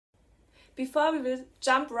Before we will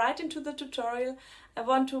jump right into the tutorial, I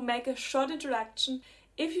want to make a short introduction.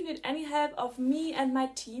 If you need any help of me and my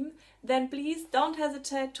team, then please don't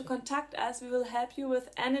hesitate to contact us. We will help you with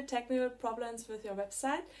any technical problems with your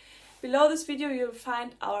website. Below this video you'll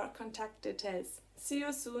find our contact details. See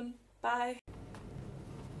you soon. Bye.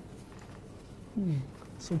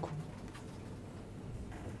 So cool.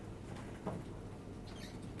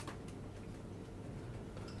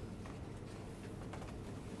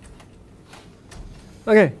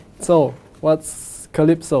 Okay, so what's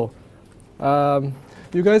Calypso?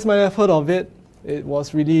 You guys might have heard of it. It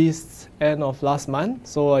was released end of last month,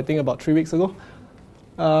 so I think about 3 weeks ago.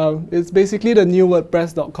 It's basically the new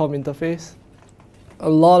WordPress.com interface.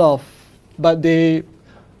 The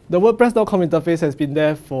WordPress.com interface has been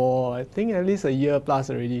there for I think at least a year plus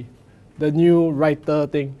already. The new writer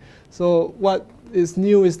thing. So what is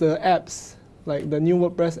new is the apps, like the new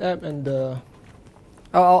WordPress app and the.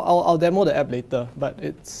 I'll demo the app later, but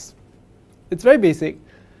it's very basic.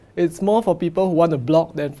 It's more for people who want to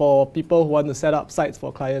blog than for people who want to set up sites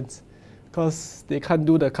for clients, because they can't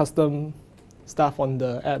do the custom stuff on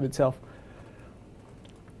the app itself.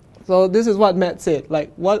 So this is what Matt said.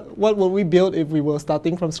 Like, what would we build if we were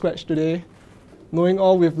starting from scratch today, knowing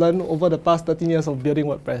all we've learned over the past 13 years of building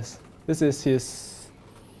WordPress? This is his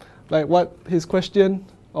question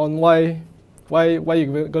on why you're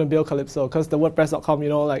going to build Calypso, because the WordPress.com,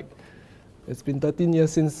 it's been 13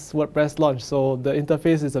 years since WordPress launched, so the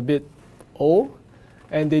interface is a bit old,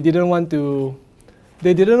 and they didn't want to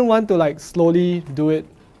like slowly do it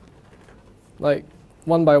like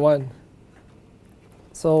one by one.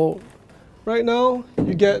 So right now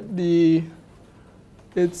you get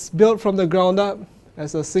it's built from the ground up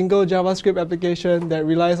as a single JavaScript application that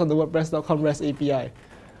relies on the WordPress.com REST API,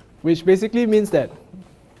 which basically means that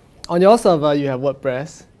on your server, you have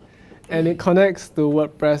WordPress, and it connects to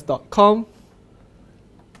WordPress.com,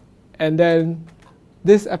 and then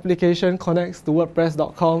this application connects to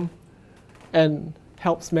WordPress.com and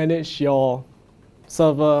helps manage your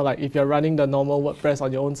server, like if you're running the normal WordPress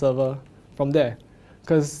on your own server from there,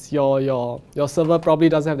 because your server probably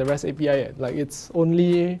doesn't have the REST API yet. Like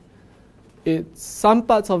some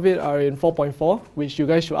parts of it are in 4.4, which you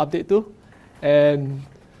guys should update to, and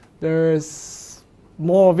there's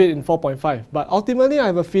more of it in 4.5, but ultimately I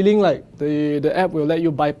have a feeling like the app will let you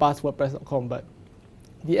bypass WordPress.com. But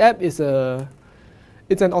the app it's an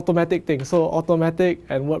automatic thing. So automatic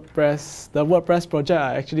and WordPress, the WordPress project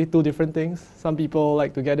are actually two different things. Some people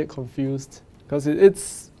like to get it confused because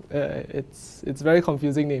it's very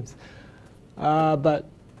confusing names. But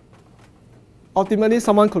ultimately,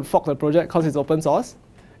 someone could fork the project because it's open source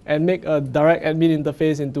and make a direct admin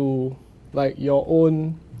interface into like your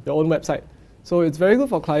own website. So it's very good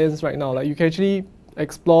for clients right now. Like, you can actually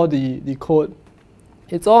explore the code.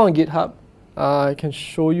 It's all on GitHub. I can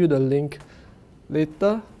show you the link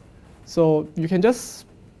later. So you can just,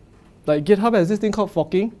 like, GitHub has this thing called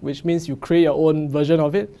forking, which means you create your own version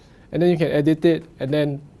of it, and then you can edit it and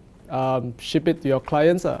then ship it to your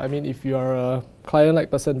clients. I mean, if you're a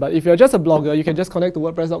client-like person. But if you're just a blogger, you can just connect to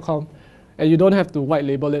WordPress.com, and you don't have to white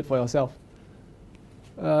label it for yourself.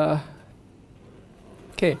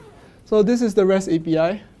 Okay. So this is the REST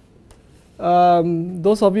API.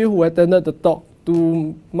 Those of you who attended the talk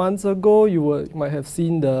 2 months ago, you might have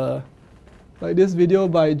seen this video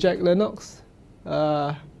by Jack Lennox,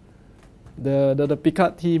 the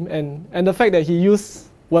Picard team, and the fact that he used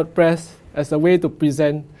WordPress as a way to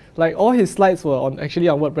present. Like, all his slides were actually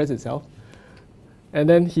on WordPress itself, and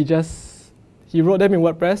then he wrote them in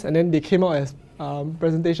WordPress, and then they came out as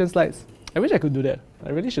presentation slides. I wish I could do that. I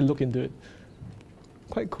really should look into it.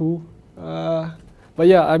 Quite cool. But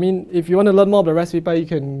yeah, I mean, if you want to learn more about REST API, you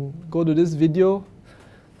can go to this video.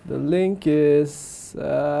 The link is,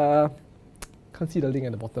 can't see the link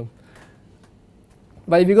at the bottom.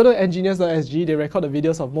 But if you go to engineers.sg, they record the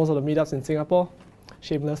videos of most of the meetups in Singapore.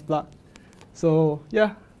 Shameless plug. So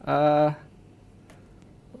yeah,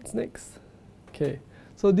 what's next? Okay,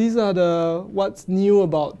 so these are what's new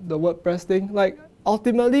about the WordPress thing. Like,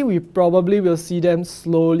 ultimately, we probably will see them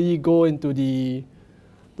slowly go into the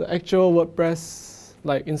actual WordPress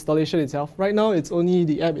like installation itself. Right now, it's only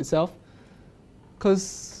the app itself.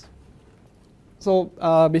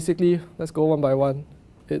 Basically, let's go one by one.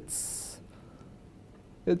 It's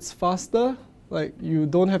faster. Like, you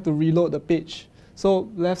don't have to reload the page. So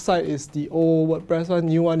left side is the old WordPress one.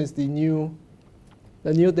 New one is the new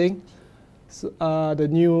thing. So, the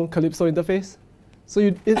new Calypso interface. So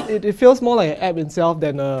it feels more like an app itself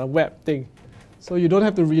than a web thing. So you don't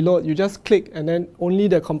have to reload. You just click, and then only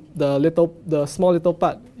the small little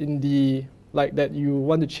part in the that you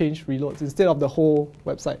want to change reloads instead of the whole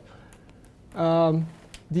website.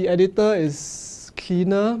 The editor is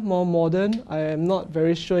cleaner, more modern. I am not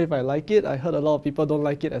very sure if I like it. I heard a lot of people don't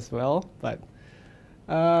like it as well, but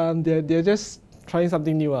they're just trying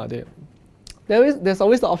something new. There's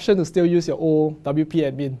always the option to still use your old WP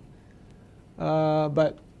admin,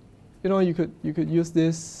 but you could use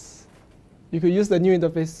this. You could use the new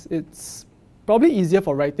interface. It's probably easier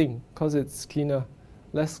for writing because it's cleaner,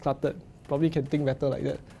 less cluttered. Probably can think better like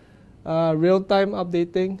that. Real-time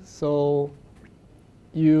updating, so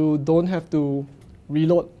you don't have to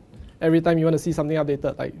reload every time you want to see something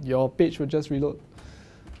updated. Like your page will just reload.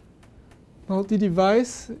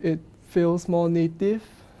 Multi-device, it feels more native,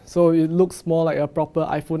 so it looks more like a proper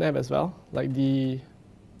iPhone app as well, like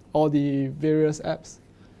all the various apps.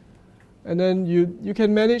 And then you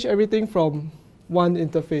can manage everything from one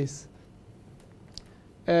interface.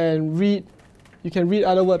 And you can read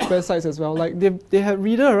other WordPress sites as well. Like they had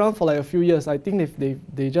Reader around for like a few years. I think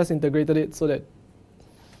they just integrated it so that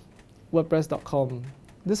WordPress.com.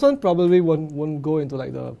 This one probably won't go into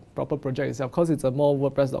like the proper project itself because it's a more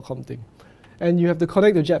WordPress.com thing. And you have to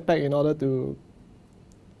connect to Jetpack in order to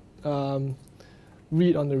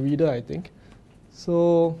read on the reader, I think.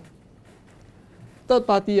 So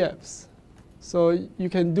third-party apps. So you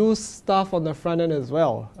can do stuff on the front end as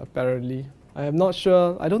well, apparently. I am not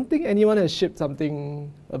sure. I don't think anyone has shipped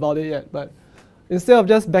something about it yet, but instead of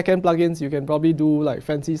just backend plugins, you can probably do like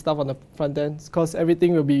fancy stuff on the front end because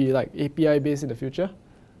everything will be like API based in the future.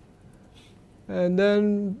 And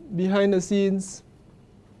then behind the scenes,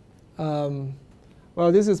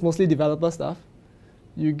 well, this is mostly developer stuff.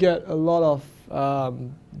 You get a lot of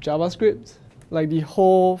JavaScript. Like the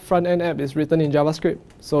whole front end app is written in JavaScript,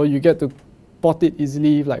 so you get to port it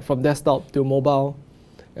easily, like from desktop to mobile,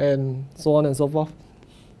 and so on and so forth.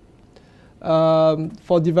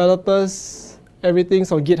 For developers,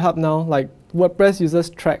 everything's on GitHub now. Like WordPress uses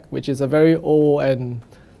Track, which is a very old and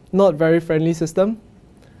not very friendly system.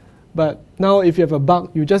 But now if you have a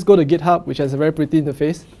bug, you just go to GitHub, which has a very pretty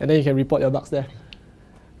interface, and then you can report your bugs there.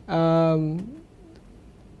 And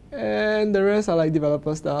the rest are like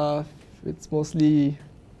developer stuff. It's mostly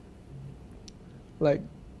like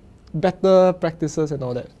better practices and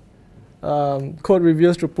all that. Code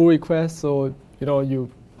reviews through pull requests, so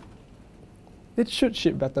it should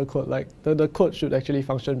ship better code. Like the code should actually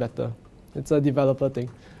function better. It's a developer thing.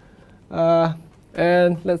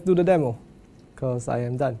 And let's do the demo, because I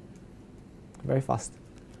am done. Very fast.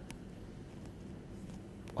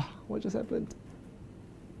 What just happened?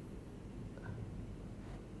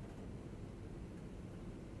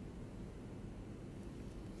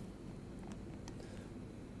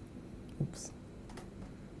 Oops.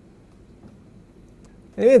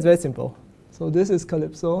 Anyway, it's very simple. So this is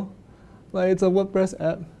Calypso. Like it's a WordPress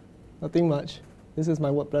app, nothing much. This is my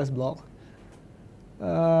WordPress blog.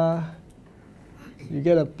 You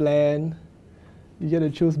get a plan. You get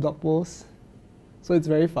to choose blog posts. So it's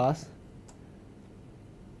very fast.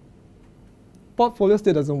 Portfolio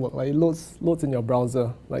still doesn't work. Like it loads in your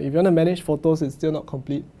browser. Like if you want to manage photos, it's still not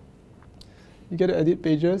complete. You get to edit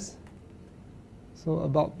pages. So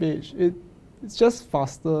about page, it's just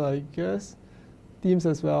faster, I guess. Themes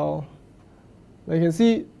as well. Like you can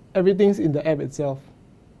see everything's in the app itself.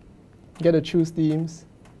 You get to choose themes.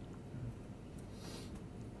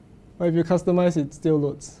 But if you customize, it still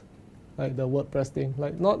loads. Like the WordPress thing.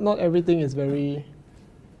 Like not everything is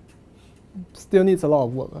still needs a lot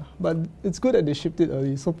of work. But it's good that they shipped it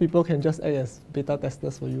early so people can just act as beta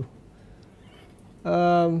testers for you.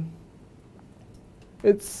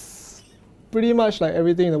 It's pretty much like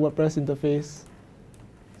everything in the WordPress interface.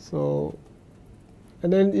 So,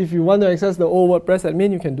 and then if you want to access the old WordPress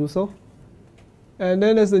admin, you can do so. And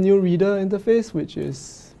then there's the new reader interface, which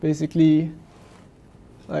is basically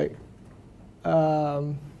like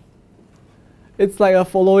it's like a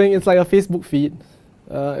Facebook feed.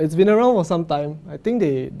 It's been around for some time. I think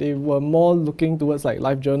they were more looking towards like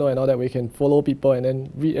LiveJournal and all that, where you can follow people and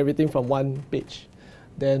then read everything from one page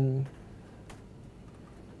than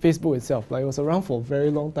Facebook itself. Like it was around for a very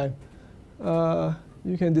long time.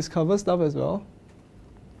 You can discover stuff as well.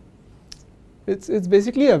 It's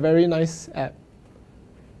basically a very nice app.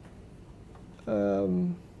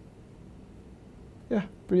 Yeah,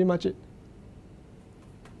 pretty much it.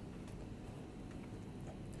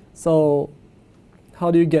 So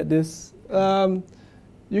how do you get this?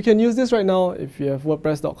 You can use this right now if you have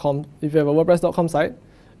WordPress.com. If you have a WordPress.com site.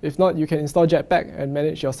 If not, you can install Jetpack and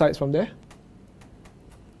manage your sites from there.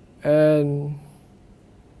 And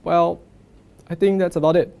well, I think that's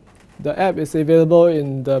about it. The app is available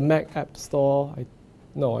in the Mac App Store. I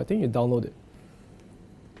think you download it.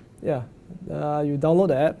 Yeah, you download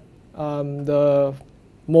the app. The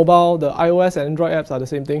mobile, the iOS and Android apps are the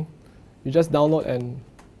same thing. You just download and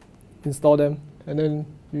install them, and then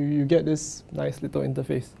you get this nice little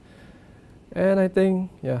interface. And I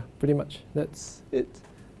think, yeah, pretty much that's it.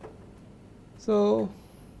 So,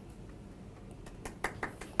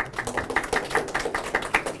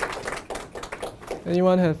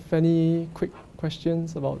 anyone have any quick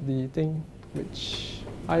questions about the thing which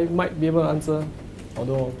I might be able to answer,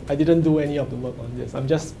 although I didn't do any of the work on this. I'm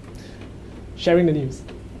just sharing the news.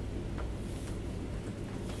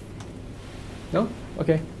 No?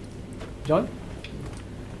 Okay. John?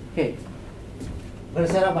 Okay, I'm going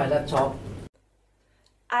to set up my laptop.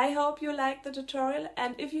 I hope you liked the tutorial,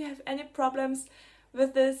 and if you have any problems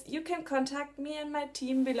with this, you can contact me and my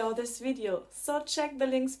team below this video. So check the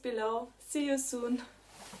links below. See you soon.